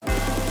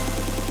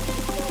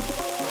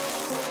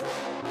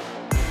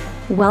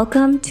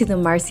Welcome to the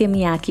Marcia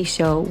Miyake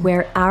Show,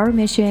 where our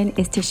mission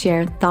is to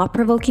share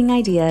thought-provoking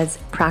ideas,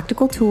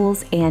 practical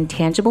tools, and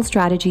tangible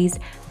strategies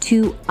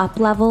to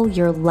up-level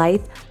your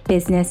life,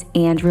 business,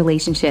 and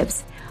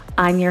relationships.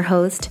 I'm your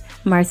host,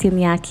 Marcia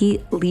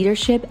Miyake,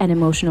 leadership and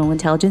emotional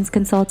intelligence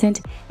consultant,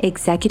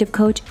 executive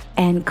coach,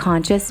 and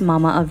conscious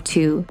mama of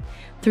two.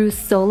 Through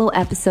solo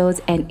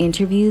episodes and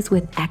interviews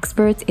with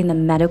experts in the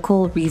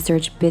medical,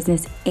 research,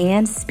 business,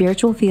 and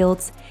spiritual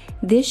fields,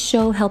 this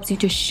show helps you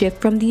to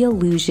shift from the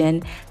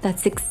illusion that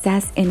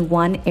success in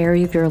one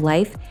area of your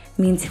life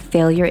means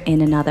failure in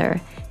another,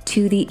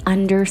 to the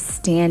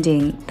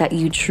understanding that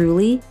you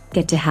truly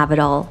get to have it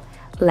all.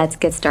 Let's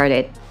get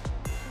started.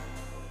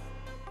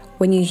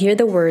 When you hear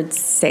the word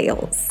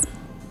sales,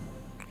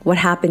 what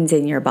happens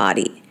in your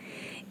body?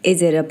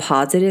 Is it a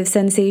positive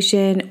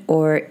sensation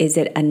or is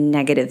it a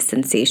negative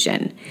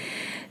sensation?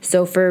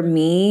 So for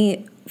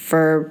me,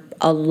 for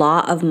a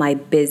lot of my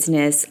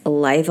business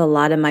life, a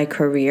lot of my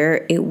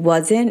career, it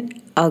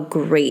wasn't a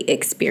great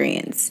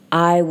experience.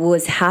 I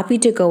was happy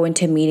to go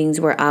into meetings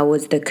where I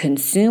was the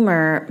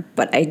consumer,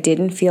 but I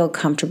didn't feel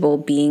comfortable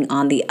being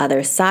on the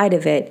other side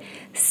of it,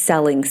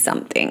 selling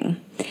something.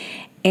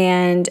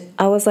 And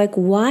I was like,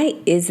 why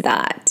is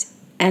that?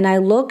 And I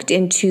looked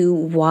into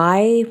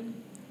why,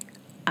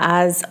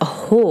 as a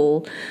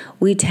whole,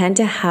 we tend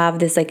to have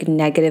this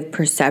negative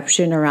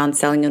perception around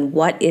selling, and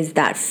what is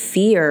that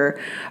fear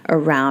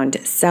around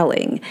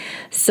selling.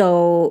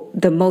 So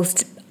the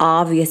most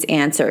obvious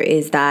answer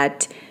is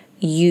that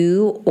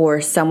you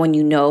or someone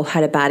you know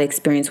had a bad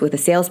experience with a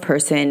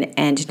salesperson,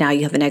 and now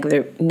you have a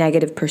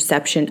negative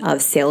perception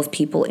of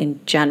salespeople in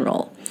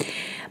general.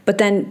 But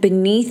then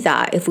beneath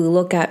that, if we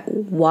look at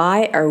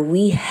why are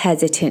we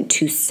hesitant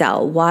to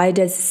sell? Why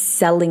does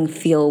selling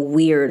feel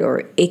weird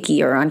or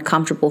icky or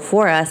uncomfortable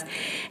for us?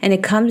 And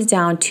it comes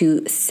down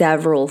to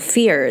several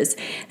fears.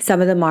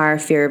 Some of them are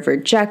fear of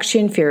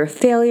rejection, fear of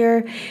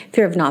failure,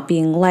 fear of not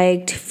being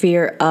liked,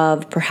 fear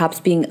of perhaps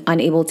being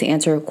unable to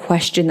answer a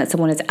question that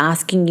someone is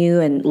asking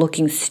you and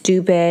looking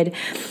stupid,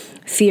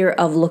 fear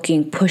of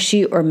looking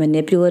pushy or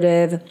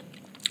manipulative,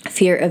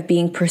 fear of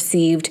being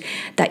perceived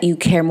that you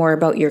care more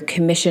about your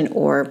commission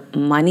or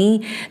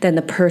money than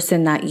the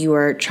person that you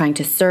are trying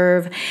to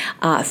serve,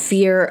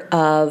 fear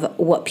of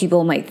what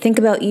people might think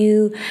about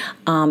you.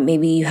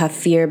 Maybe you have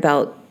fear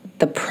about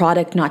the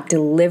product not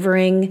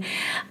delivering.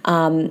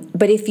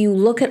 But if you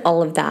look at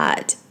all of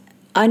that,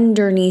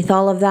 underneath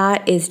all of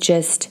that is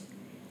just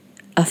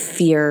a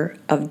fear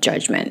of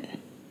judgment.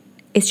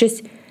 It's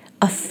just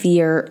a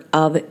fear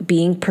of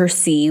being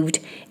perceived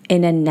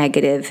in a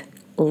negative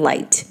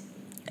light.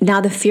 Now,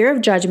 the fear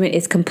of judgment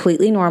is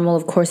completely normal.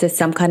 Of course, it's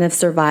some kind of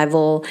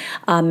survival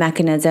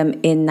mechanism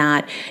in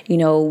that,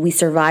 we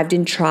survived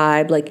in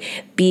tribe,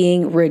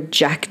 being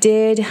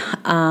rejected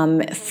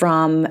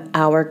from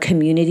our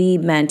community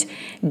meant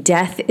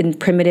death in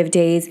primitive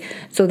days.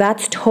 So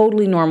that's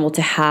totally normal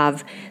to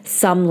have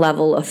some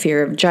level of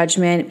fear of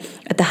judgment.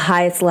 At the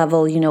highest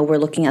level, we're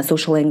looking at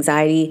social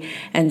anxiety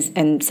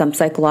and some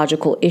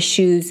psychological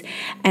issues.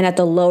 And at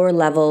the lower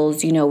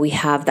levels, we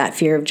have that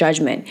fear of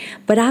judgment.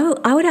 But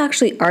I would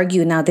actually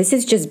argue, now this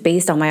is just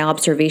based on my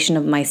observation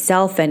of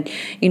myself and,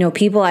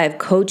 people I have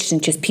coached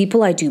and just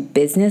people I do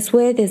business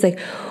with, is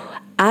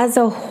as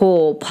a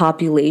whole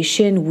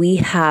population, we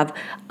have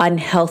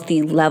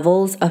unhealthy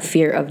levels of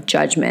fear of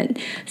judgment.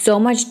 So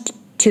much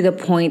to the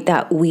point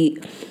that we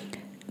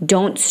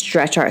don't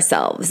stretch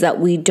ourselves, that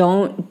we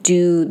don't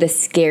do the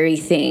scary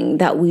thing,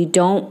 that we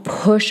don't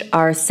push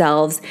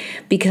ourselves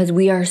because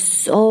we are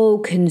so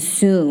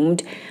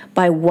consumed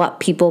by what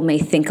people may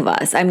think of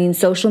us. I mean,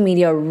 social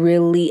media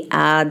really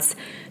adds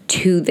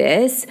to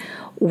this,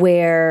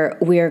 where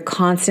we're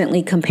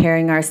constantly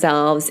comparing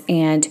ourselves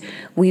and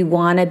we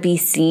want to be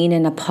seen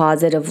in a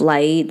positive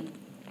light.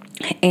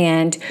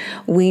 And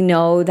we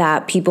know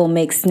that people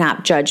make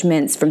snap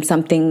judgments from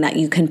something that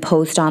you can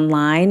post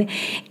online.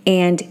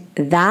 And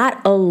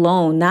that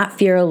alone, that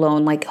fear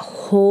alone,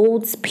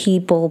 holds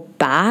people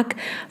back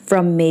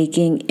from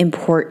making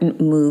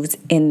important moves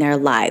in their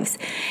lives.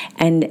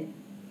 And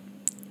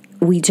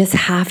we just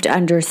have to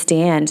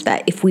understand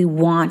that if we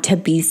want to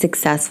be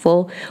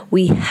successful,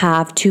 we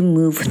have to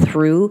move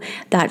through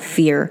that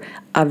fear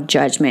of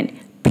judgment.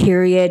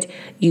 Period.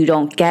 You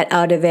don't get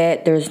out of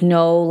it. There's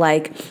no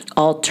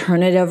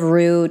alternative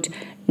route.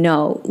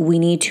 No, we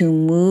need to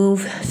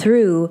move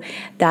through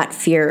that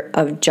fear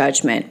of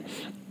judgment.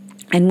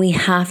 And we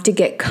have to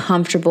get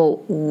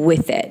comfortable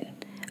with it.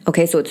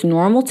 Okay, so it's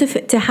normal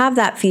to have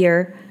that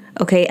fear.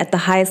 Okay, at the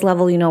highest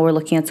level, we're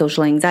looking at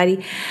social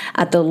anxiety.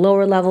 At the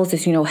lower levels,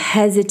 it's,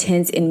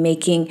 hesitance in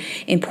making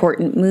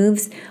important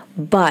moves.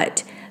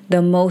 But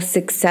the most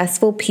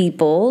successful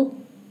people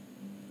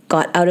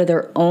got out of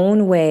their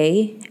own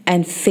way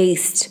and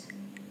faced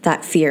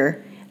that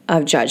fear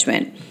of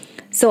judgment.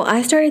 So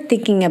I started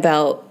thinking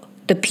about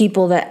the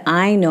people that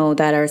I know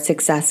that are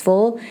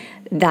successful,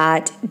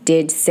 that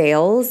did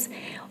sales.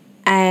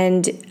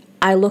 And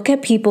I look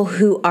at people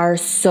who are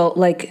so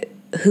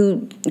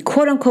who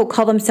quote unquote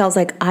call themselves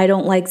I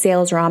don't like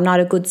sales, or I'm not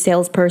a good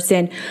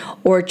salesperson,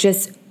 or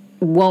just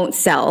won't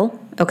sell,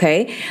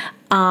 okay?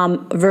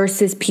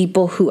 Versus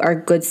people who are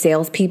good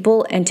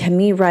salespeople. And to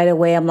me, right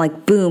away, I'm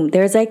like, boom,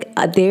 there is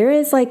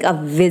like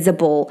a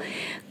visible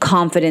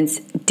confidence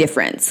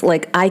difference.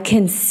 Like I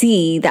can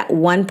see that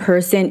one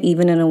person,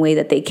 even in a way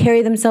that they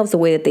carry themselves, the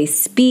way that they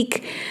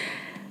speak,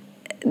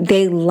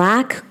 they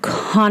lack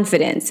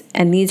confidence.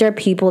 And these are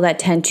people that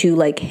tend to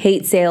like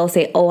hate sales,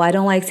 say, oh, I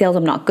don't like sales,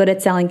 I'm not good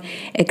at selling,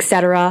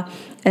 etc.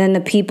 And then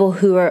the people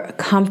who are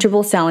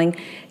comfortable selling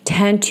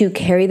tend to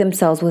carry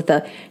themselves with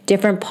a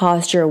different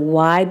posture.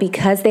 Why?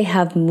 Because they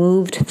have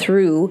moved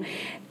through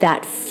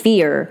that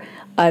fear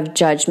of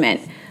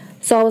judgment.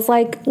 So I was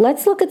like,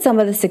 let's look at some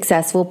of the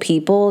successful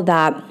people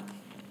that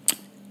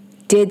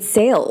did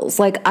sales.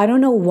 Like, I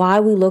don't know why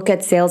we look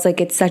at sales like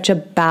it's such a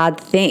bad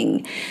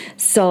thing.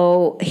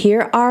 So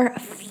here are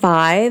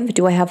 5.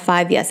 Do I have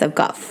 5? Yes, I've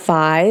got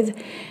 5.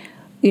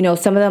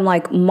 Some of them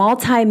like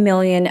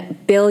multi-million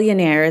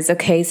billionaires.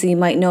 Okay, so you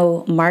might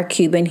know Mark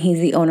Cuban. He's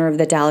the owner of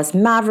the Dallas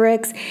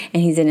Mavericks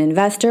and he's an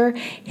investor.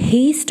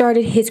 He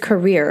started his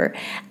career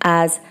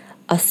as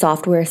a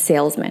software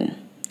salesman.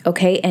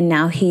 Okay, and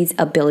now he's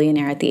a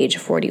billionaire at the age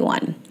of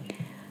 41.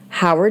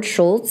 Howard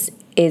Schultz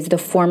is the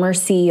former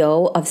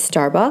CEO of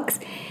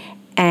Starbucks,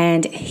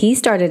 and he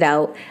started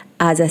out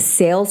as a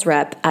sales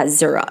rep at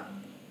Xerox.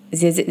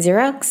 Is it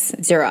Xerox?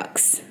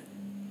 Xerox,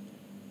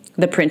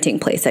 the printing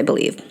place, I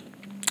believe.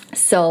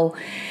 So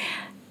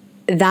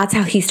that's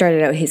how he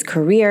started out his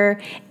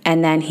career,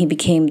 and then he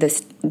became the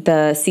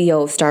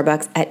CEO of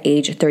Starbucks at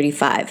age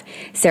 35.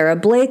 Sara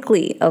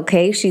Blakely,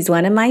 okay, she's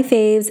one of my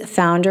faves,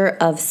 founder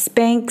of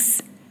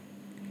Spanx.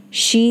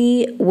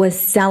 She was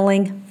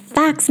selling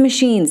fax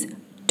machines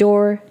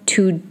door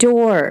to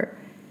door,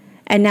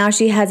 and now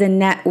she has a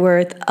net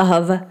worth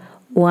of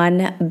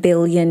 $1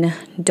 billion.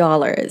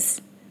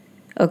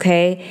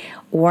 Okay,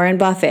 Warren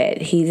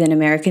Buffett, he's an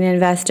American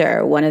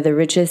investor, one of the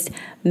richest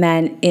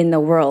men in the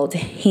world.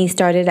 He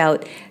started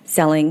out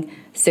selling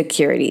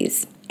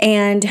securities.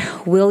 And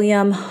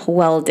William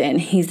Weldon,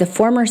 he's the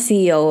former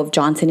CEO of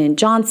Johnson &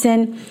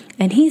 Johnson,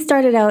 and he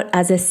started out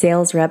as a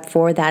sales rep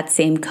for that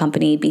same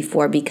company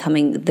before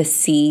becoming the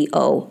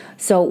CEO.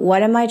 So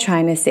what am I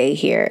trying to say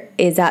here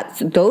is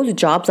that those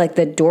jobs, like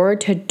the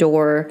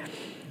door-to-door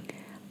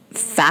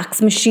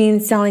fax machine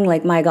selling,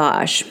 like my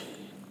gosh,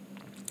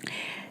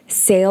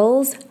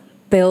 sales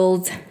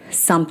builds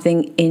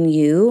something in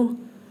you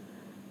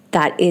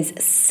that is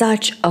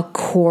such a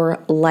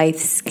core life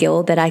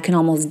skill that I can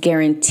almost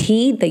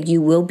guarantee that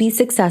you will be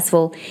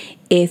successful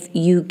if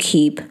you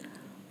keep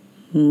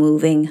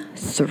moving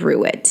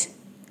through it.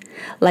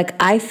 Like,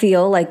 I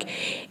feel like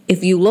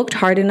if you looked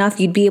hard enough,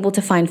 you'd be able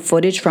to find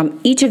footage from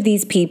each of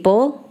these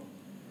people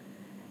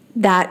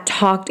that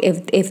talked,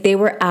 if they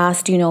were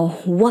asked,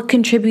 what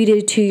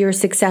contributed to your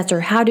success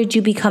or how did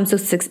you become so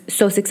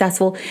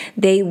successful,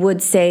 they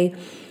would say,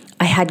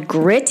 I had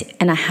grit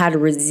and I had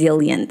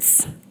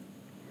resilience.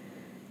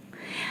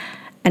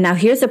 And now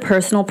here's a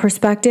personal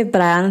perspective, but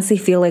I honestly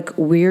feel like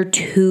we're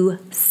too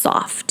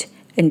soft.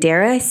 And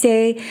dare I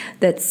say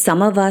that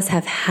some of us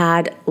have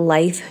had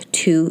life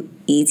too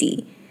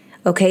easy.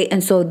 Okay,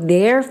 and so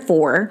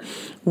therefore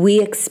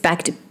we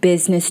expect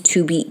business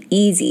to be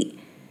easy.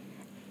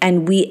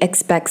 And we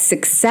expect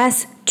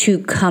success to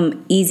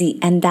come easy.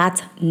 And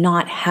that's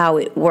not how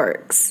it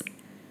works.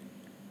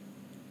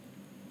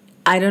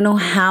 I don't know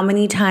how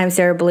many times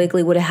Sara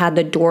Blakely would have had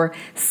the door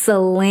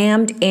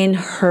slammed in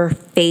her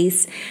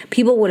face.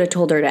 People would have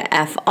told her to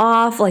F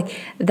off. Like,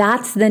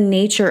 that's the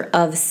nature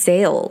of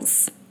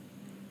sales.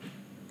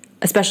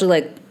 Especially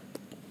like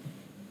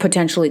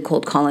potentially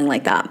cold calling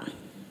like that.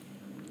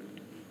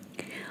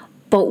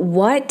 But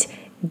what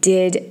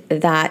did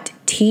that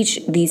teach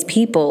these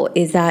people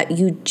is that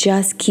you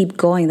just keep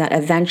going, that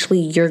eventually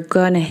you're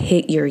going to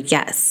hit your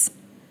yes.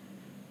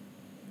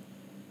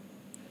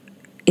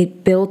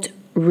 It built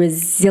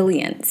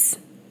resilience.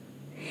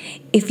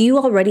 If you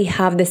already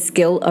have the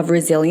skill of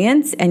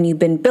resilience and you've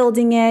been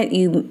building it,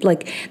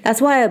 that's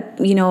why,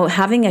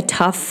 having a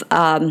tough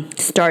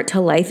start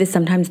to life is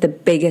sometimes the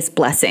biggest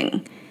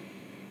blessing.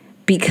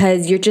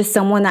 Because you're just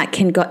someone that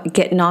can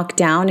get knocked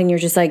down and you're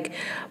just like,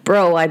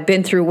 bro, I've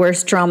been through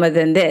worse trauma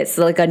than this.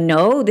 Like,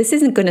 no, this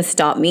isn't going to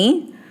stop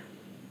me.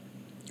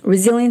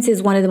 Resilience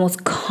is one of the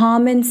most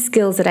common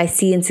skills that I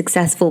see in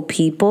successful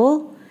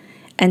people.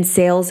 And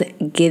sales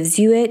gives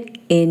you it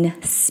in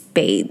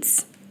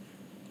spades.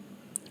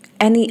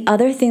 And the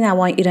other thing that I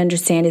want you to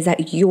understand is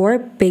that your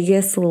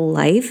biggest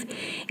life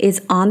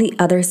is on the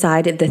other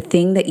side of the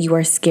thing that you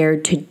are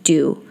scared to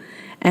do.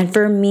 And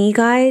for me,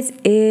 guys,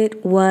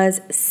 it was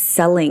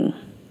selling.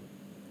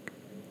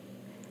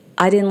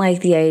 I didn't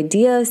like the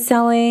idea of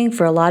selling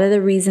for a lot of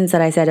the reasons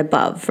that I said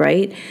above,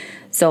 right?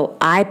 So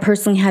I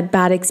personally had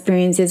bad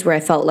experiences where I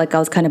felt like I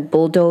was kind of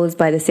bulldozed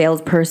by the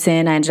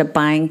salesperson. I ended up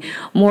buying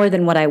more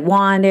than what I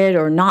wanted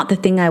or not the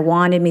thing I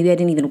wanted. Maybe I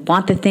didn't even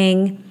want the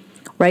thing,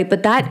 right?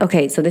 But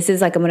so this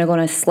is like, I'm going to go on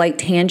a slight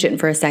tangent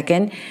for a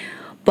second.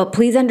 But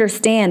please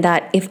understand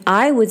that if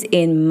I was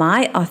in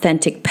my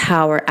authentic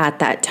power at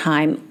that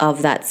time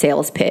of that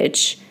sales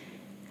pitch,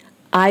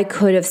 I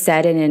could have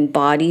said and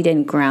embodied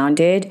and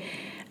grounded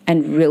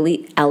and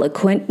really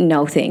eloquent,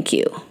 no thank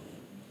you.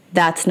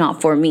 That's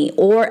not for me.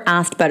 Or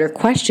asked better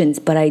questions,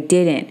 but I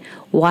didn't.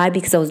 Why?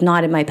 Because I was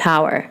not in my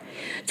power.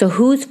 So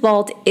whose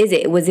fault is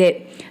it? Was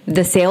it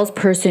the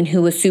salesperson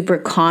who was super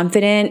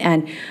confident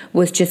and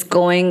was just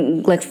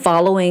going, like,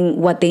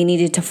 following what they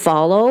needed to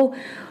follow?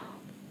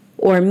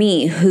 Or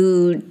me,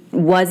 who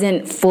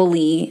wasn't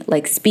fully,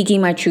 like,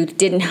 speaking my truth,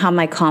 didn't have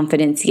my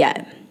confidence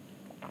yet?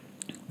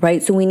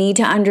 Right? So we need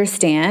to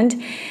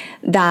understand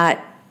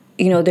that,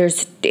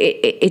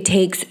 it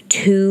takes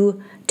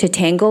two to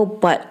tango,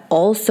 but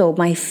also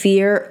my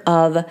fear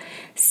of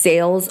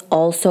sales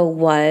also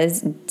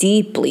was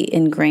deeply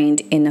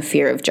ingrained in the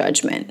fear of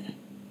judgment.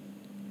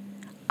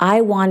 I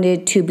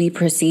wanted to be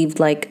perceived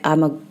like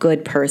I'm a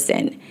good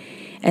person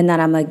and that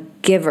I'm a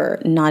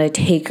giver, not a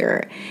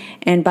taker.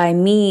 And by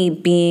me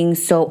being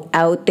so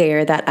out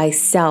there that I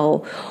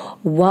sell,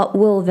 what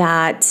will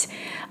that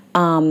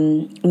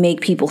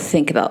make people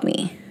think about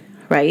me,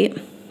 right?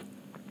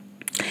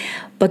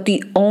 But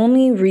the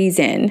only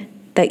reason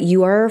that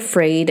you are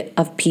afraid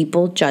of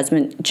people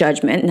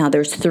judgment, now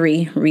there's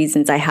 3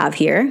 reasons I have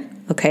here,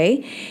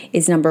 okay,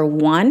 is number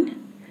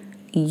 1,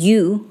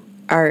 you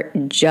are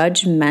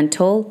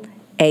judgmental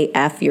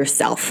AF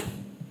yourself.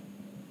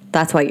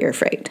 That's why you're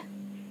afraid.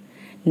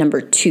 Number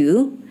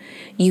 2,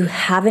 you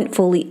haven't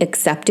fully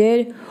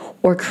accepted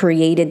or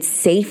created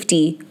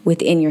safety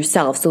within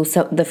yourself. So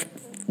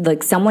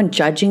someone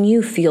judging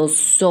you feels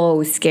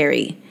so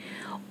scary.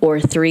 Or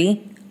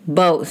 3,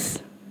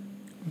 both.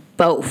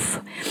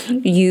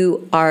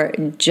 You are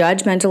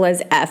judgmental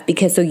as F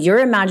because so you're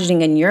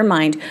imagining in your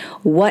mind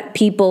what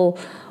people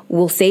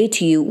will say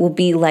to you will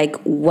be like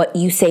what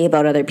you say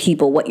about other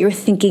people, what you're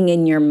thinking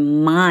in your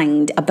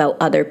mind about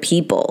other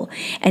people.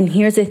 And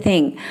here's the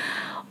thing,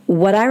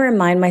 what I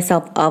remind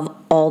myself of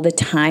all the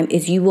time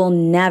is you will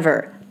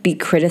never be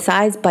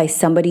criticized by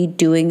somebody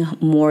doing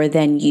more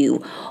than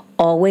you,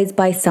 always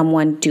by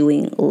someone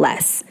doing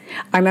less.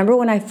 I remember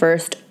when I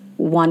first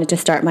wanted to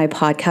start my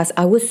podcast,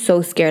 I was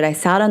so scared. I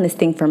sat on this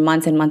thing for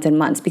months and months and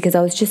months because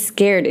I was just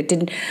scared. It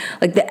didn't,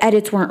 like, the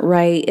edits weren't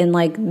right, and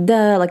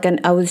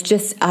I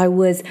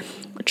was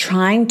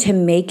trying to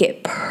make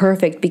it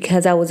perfect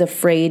because I was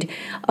afraid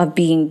of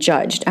being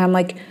judged. I'm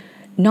like,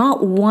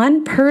 not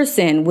one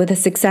person with a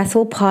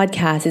successful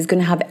podcast is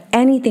going to have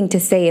anything to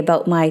say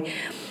about my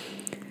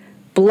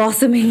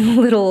blossoming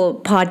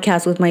little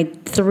podcast with my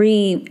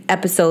 3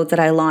 episodes that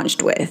I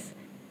launched with.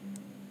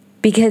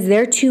 Because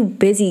they're too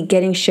busy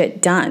getting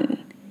shit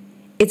done.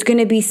 It's going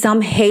to be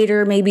some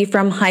hater maybe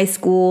from high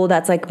school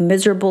that's like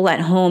miserable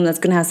at home that's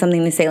going to have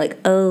something to say like,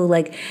 oh,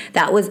 like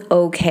that was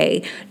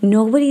okay.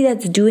 Nobody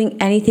that's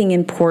doing anything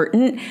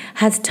important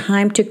has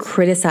time to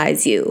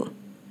criticize you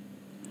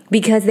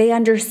because they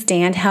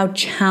understand how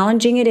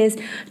challenging it is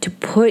to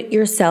put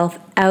yourself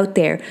out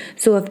there.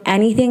 So if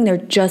anything, they're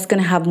just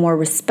going to have more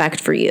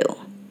respect for you.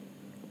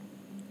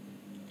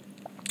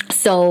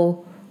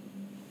 So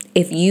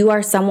if you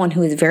are someone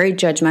who is very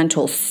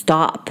judgmental,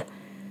 stop.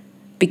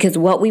 Because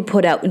what we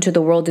put out into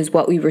the world is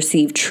what we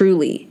receive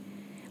truly.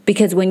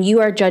 Because when you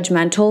are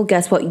judgmental,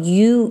 guess what?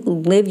 You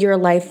live your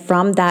life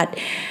from that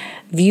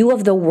view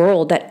of the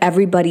world that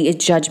everybody is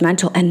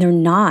judgmental, and they're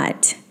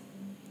not.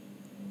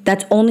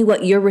 That's only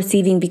what you're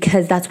receiving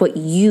because that's what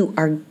you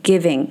are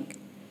giving.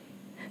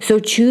 So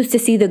choose to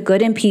see the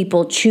good in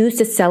people, choose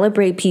to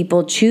celebrate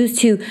people, choose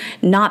to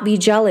not be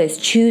jealous,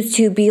 choose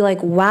to be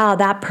like, wow,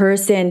 that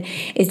person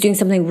is doing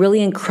something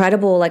really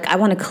incredible. Like, I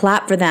want to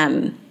clap for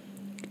them.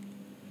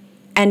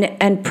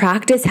 And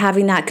practice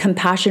having that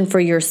compassion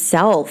for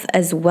yourself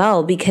as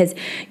well, because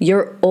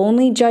you're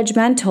only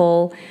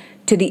judgmental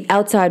to the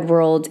outside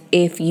world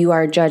if you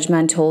are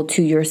judgmental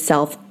to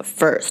yourself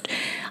first.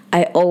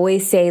 I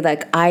always say,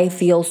 like, I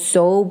feel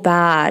so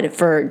bad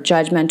for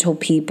judgmental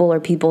people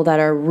or people that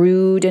are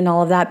rude and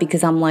all of that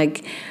because I'm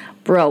like,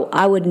 bro,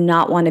 I would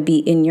not want to be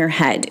in your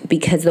head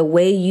because the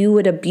way you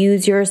would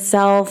abuse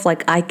yourself,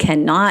 like, I do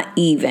not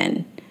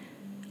even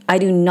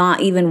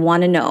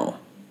want to know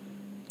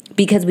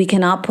because we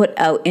cannot put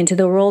out into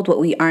the world what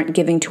we aren't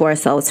giving to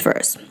ourselves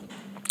first.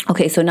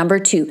 Okay, so number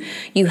 2,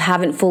 you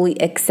haven't fully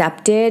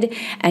accepted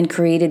and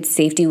created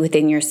safety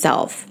within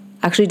yourself.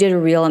 I actually did a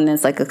reel on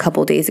this like a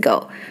couple days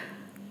ago.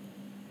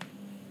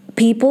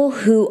 People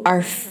who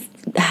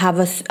have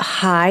a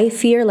high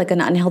fear, like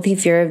an unhealthy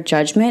fear of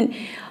judgment,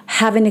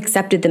 haven't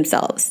accepted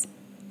themselves.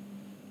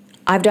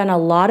 I've done a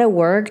lot of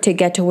work to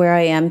get to where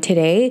I am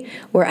today,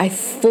 where I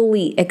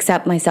fully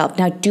accept myself.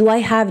 Now, do I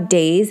have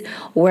days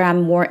where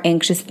I'm more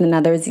anxious than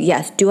others?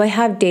 Yes. Do I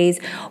have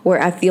days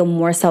where I feel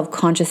more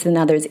self-conscious than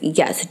others?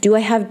 Yes. Do I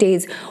have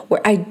days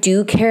where I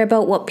do care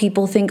about what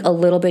people think a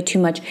little bit too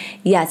much?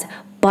 Yes.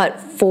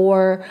 But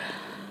for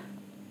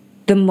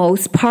the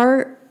most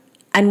part,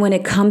 and when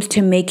it comes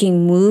to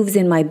making moves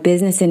in my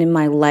business and in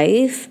my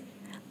life,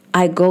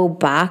 I go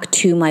back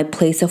to my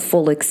place of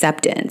full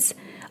acceptance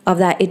of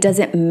that it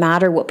doesn't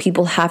matter what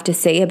people have to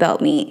say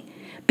about me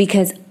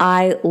because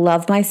I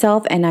love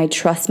myself and I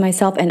trust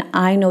myself and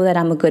I know that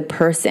I'm a good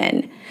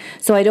person.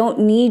 So I don't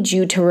need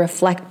you to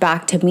reflect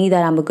back to me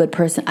that I'm a good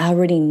person. I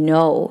already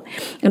know.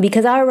 And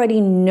because I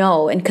already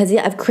know, and because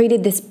I've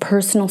created this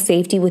personal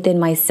safety within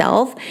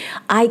myself,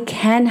 I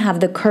can have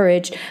the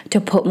courage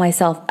to put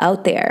myself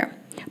out there.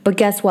 But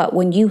guess what?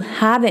 When you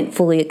haven't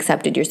fully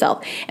accepted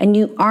yourself and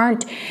you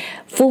aren't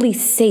fully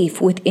safe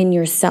within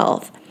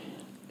yourself,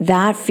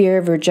 that fear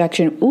of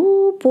rejection,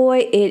 ooh boy,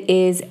 it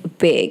is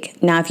big.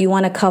 Now, if you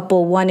want to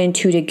couple 1 and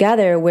 2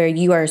 together where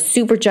you are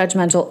super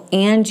judgmental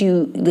and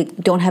you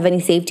don't have any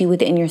safety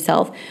within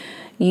yourself,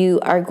 you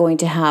are going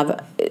to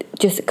have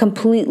just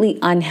completely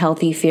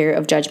unhealthy fear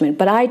of judgment.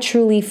 But I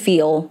truly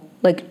feel,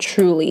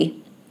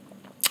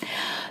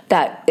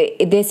 that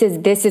this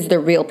is the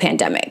real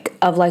pandemic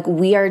of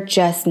we are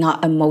just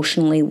not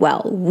emotionally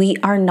well. We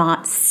are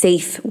not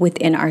safe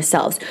within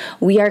ourselves.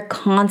 We are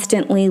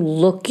constantly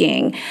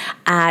looking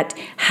at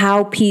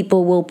how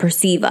people will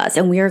perceive us,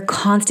 and we are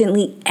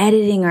constantly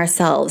editing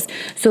ourselves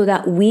so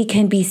that we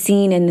can be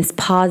seen in this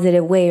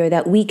positive way, or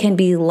that we can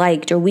be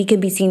liked, or we can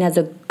be seen as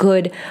a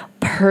good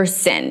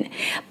person.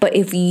 But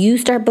if you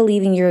start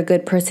believing you're a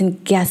good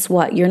person, guess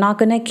what? You're not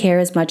going to care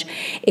as much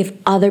if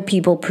other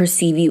people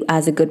perceive you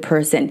as a good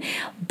person.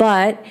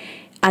 But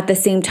at the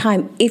same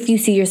time, if you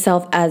see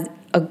yourself as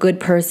a good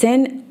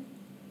person,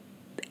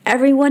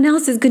 everyone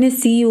else is going to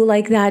see you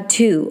like that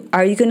too.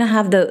 Are you going to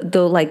have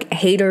the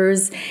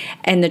haters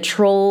and the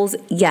trolls?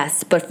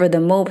 Yes, but for the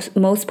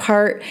most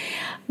part,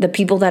 the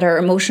people that are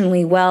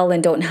emotionally well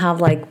and don't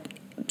have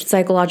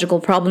psychological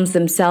problems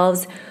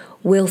themselves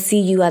will see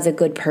you as a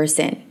good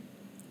person.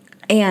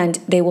 And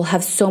they will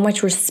have so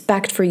much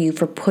respect for you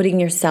for putting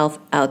yourself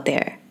out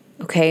there,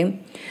 okay?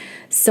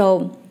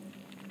 So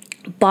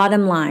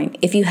bottom line,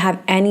 if you have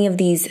any of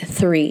these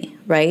 3,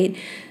 right?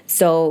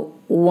 So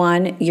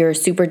 1, you're a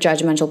super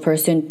judgmental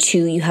person.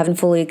 2, you haven't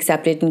fully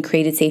accepted and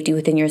created safety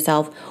within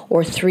yourself.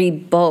 Or 3,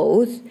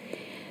 both.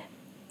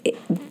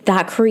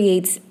 That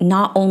creates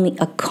not only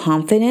a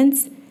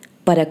confidence,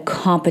 but a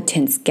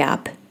competence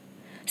gap.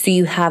 So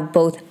you have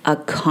both a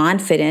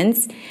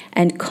confidence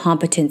and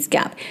competence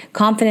gap.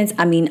 Confidence,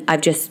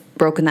 I've just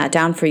broken that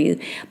down for you.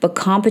 But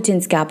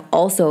competence gap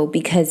also,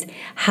 because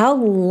how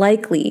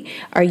likely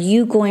are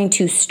you going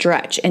to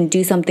stretch and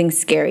do something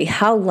scary?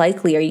 How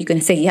likely are you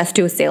going to say yes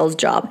to a sales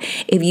job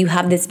if you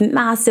have this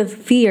massive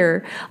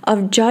fear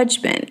of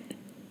judgment?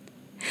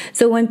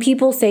 So when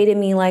people say to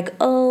me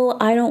oh,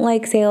 I don't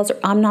like sales, or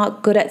I'm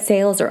not good at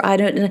sales, or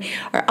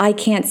I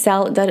can't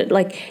sell,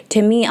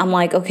 to me, I'm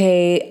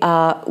okay,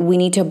 we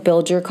need to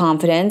build your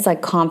confidence,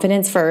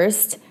 confidence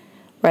first,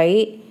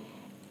 right?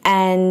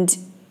 And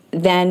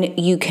then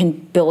you can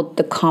build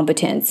the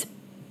competence.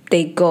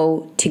 They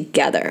go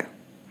together.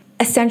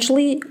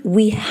 Essentially,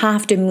 we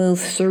have to move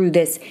through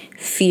this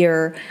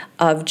fear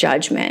of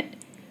judgment,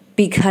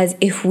 because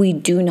if we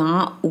do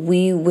not,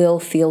 we will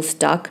feel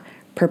stuck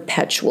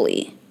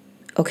perpetually.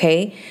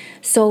 Okay?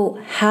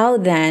 So how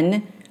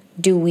then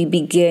do we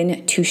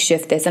begin to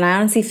shift this? And I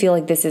honestly feel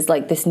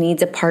this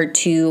needs a part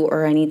 2,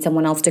 or I need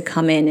someone else to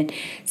come in and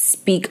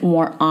speak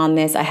more on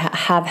this. I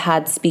have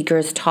had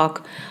speakers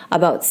talk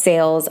about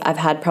sales. I've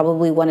had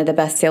probably one of the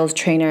best sales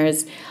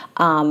trainers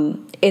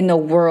in the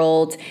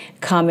world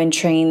come and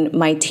train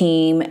my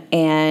team.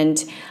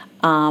 And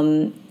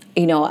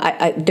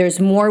there's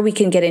more we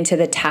can get into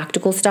the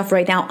tactical stuff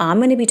right now. I'm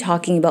going to be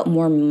talking about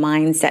more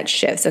mindset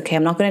shifts, okay?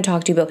 I'm not going to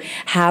talk to you about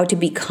how to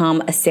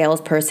become a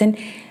salesperson.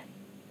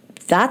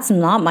 That's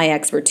not my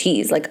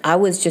expertise. I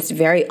was just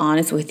very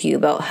honest with you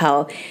about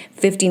how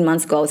 15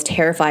 months ago I was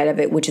terrified of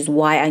it, which is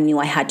why I knew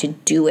I had to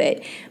do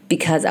it,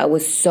 because I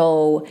was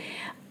so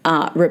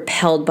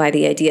repelled by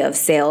the idea of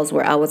sales,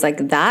 where I was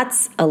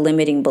that's a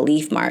limiting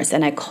belief, Mars,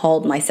 and I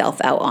called myself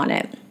out on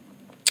it.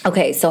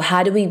 Okay, so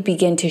how do we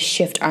begin to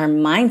shift our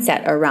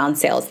mindset around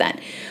sales then?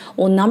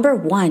 Well, number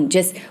 1,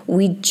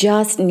 we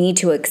just need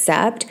to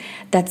accept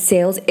that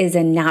sales is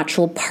a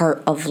natural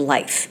part of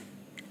life,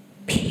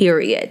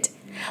 period.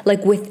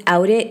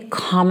 Without it,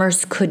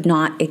 commerce could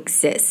not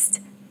exist.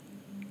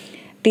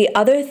 The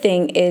other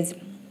thing is,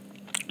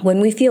 when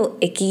we feel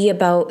icky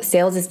about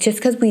sales, it's just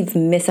because we've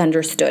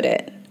misunderstood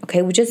it,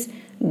 okay? We just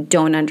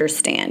don't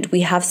understand.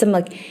 We have some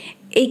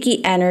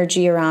achy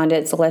energy around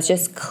it, so let's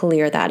just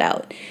clear that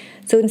out.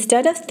 So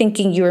instead of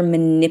thinking you're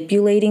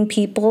manipulating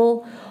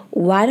people,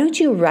 why don't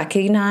you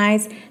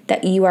recognize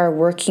that you are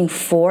working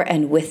for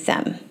and with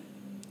them?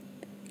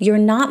 You're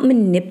not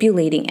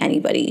manipulating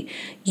anybody.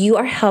 You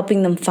are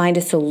helping them find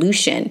a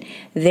solution.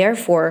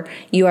 Therefore,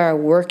 you are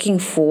working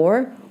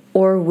for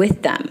or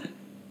with them,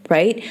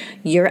 right?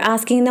 You're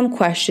asking them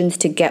questions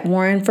to get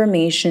more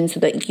information so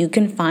that you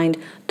can find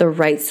the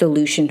right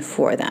solution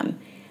for them.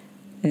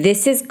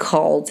 This is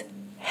called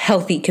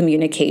healthy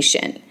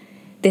communication.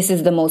 This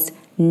is the most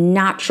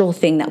natural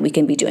thing that we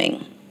can be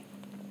doing.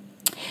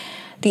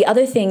 The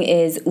other thing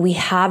is, we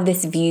have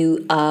this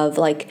view of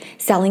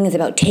selling is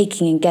about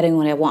taking and getting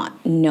what I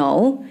want.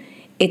 No,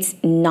 it's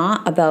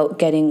not about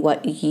getting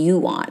what you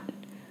want.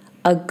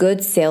 A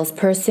good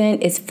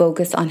salesperson is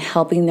focused on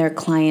helping their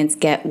clients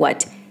get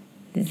what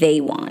they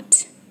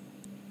want.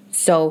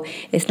 So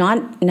it's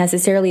not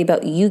necessarily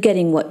about you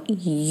getting what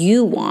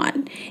you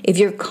want. If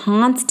you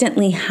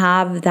constantly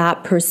have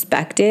that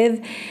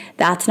perspective,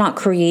 that's not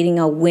creating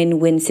a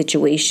win-win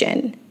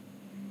situation.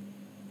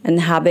 And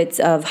The Habits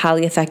of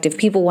Highly Effective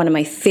People, one of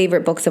my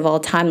favorite books of all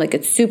time. Like,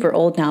 it's super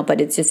old now, but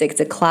it's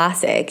a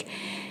classic.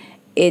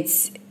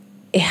 It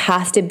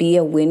has to be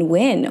a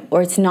win-win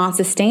or it's not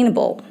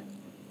sustainable.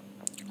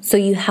 So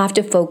you have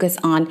to focus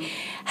on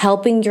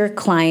helping your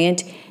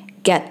client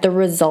get the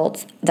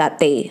results that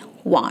they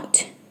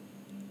want.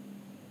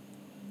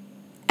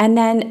 And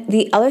then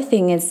the other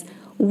thing is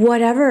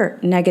whatever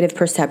negative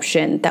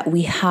perception that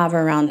we have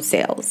around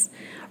sales,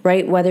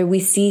 right? Whether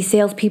we see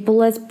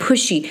salespeople as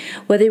pushy,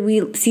 whether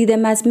we see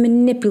them as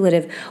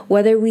manipulative,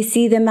 whether we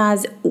see them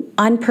as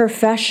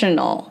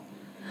unprofessional,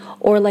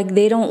 or like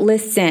they don't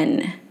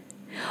listen,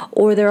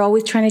 or they're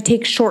always trying to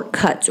take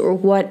shortcuts, or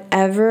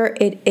whatever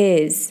it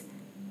is,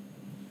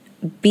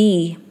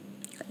 be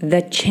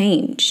the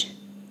change.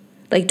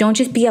 Like, don't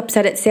just be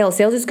upset at sales.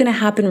 Sales is going to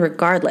happen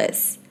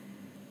regardless.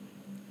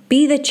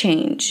 Be the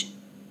change.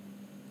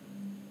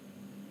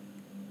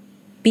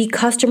 Be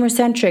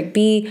customer-centric.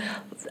 Be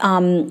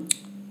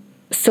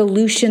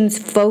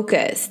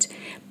solutions-focused.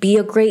 Be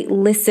a great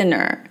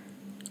listener.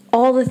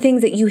 All the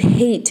things that you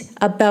hate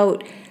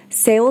about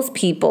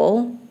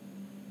salespeople,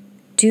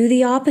 do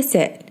the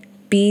opposite.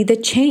 Be the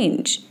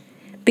change.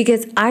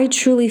 Because I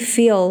truly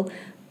feel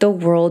the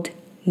world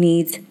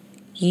needs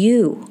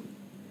you.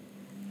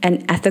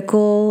 An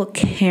ethical,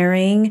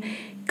 caring,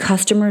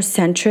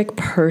 customer-centric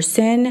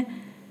person.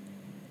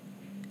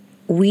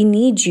 We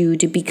need you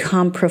to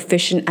become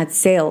proficient at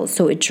sales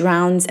so it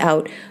drowns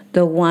out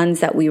the ones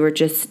that we were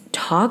just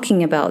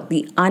talking about,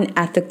 the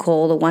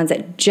unethical, the ones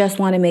that just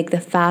want to make the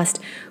fast,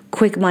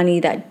 quick money,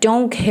 that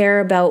don't care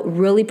about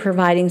really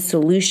providing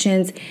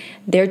solutions.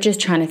 They're just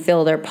trying to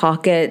fill their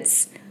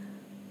pockets.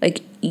 Like,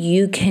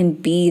 you can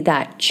be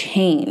that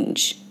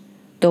change.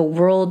 The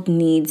world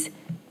needs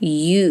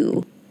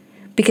you.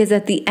 Because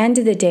at the end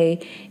of the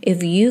day,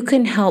 if you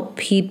can help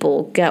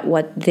people get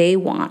what they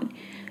want,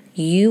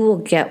 you will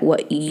get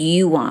what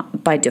you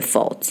want by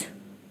default.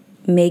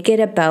 Make it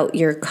about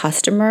your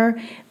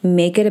customer,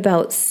 make it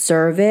about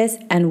service,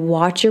 and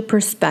watch your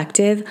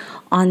perspective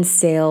on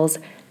sales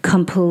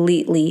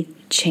completely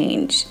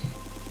change.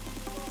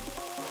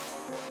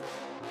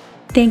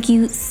 Thank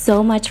you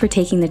so much for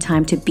taking the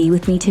time to be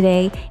with me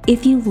today.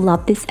 If you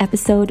love this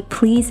episode,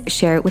 please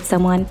share it with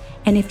someone.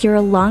 And if you're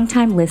a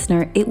longtime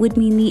listener, it would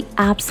mean the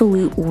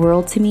absolute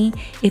world to me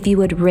if you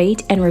would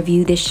rate and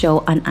review this show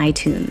on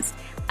iTunes.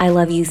 I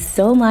love you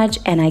so much,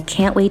 and I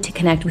can't wait to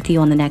connect with you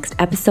on the next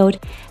episode.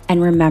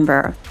 And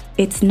remember,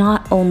 it's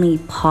not only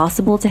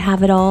possible to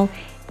have it all,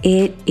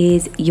 it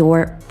is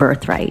your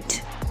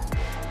birthright.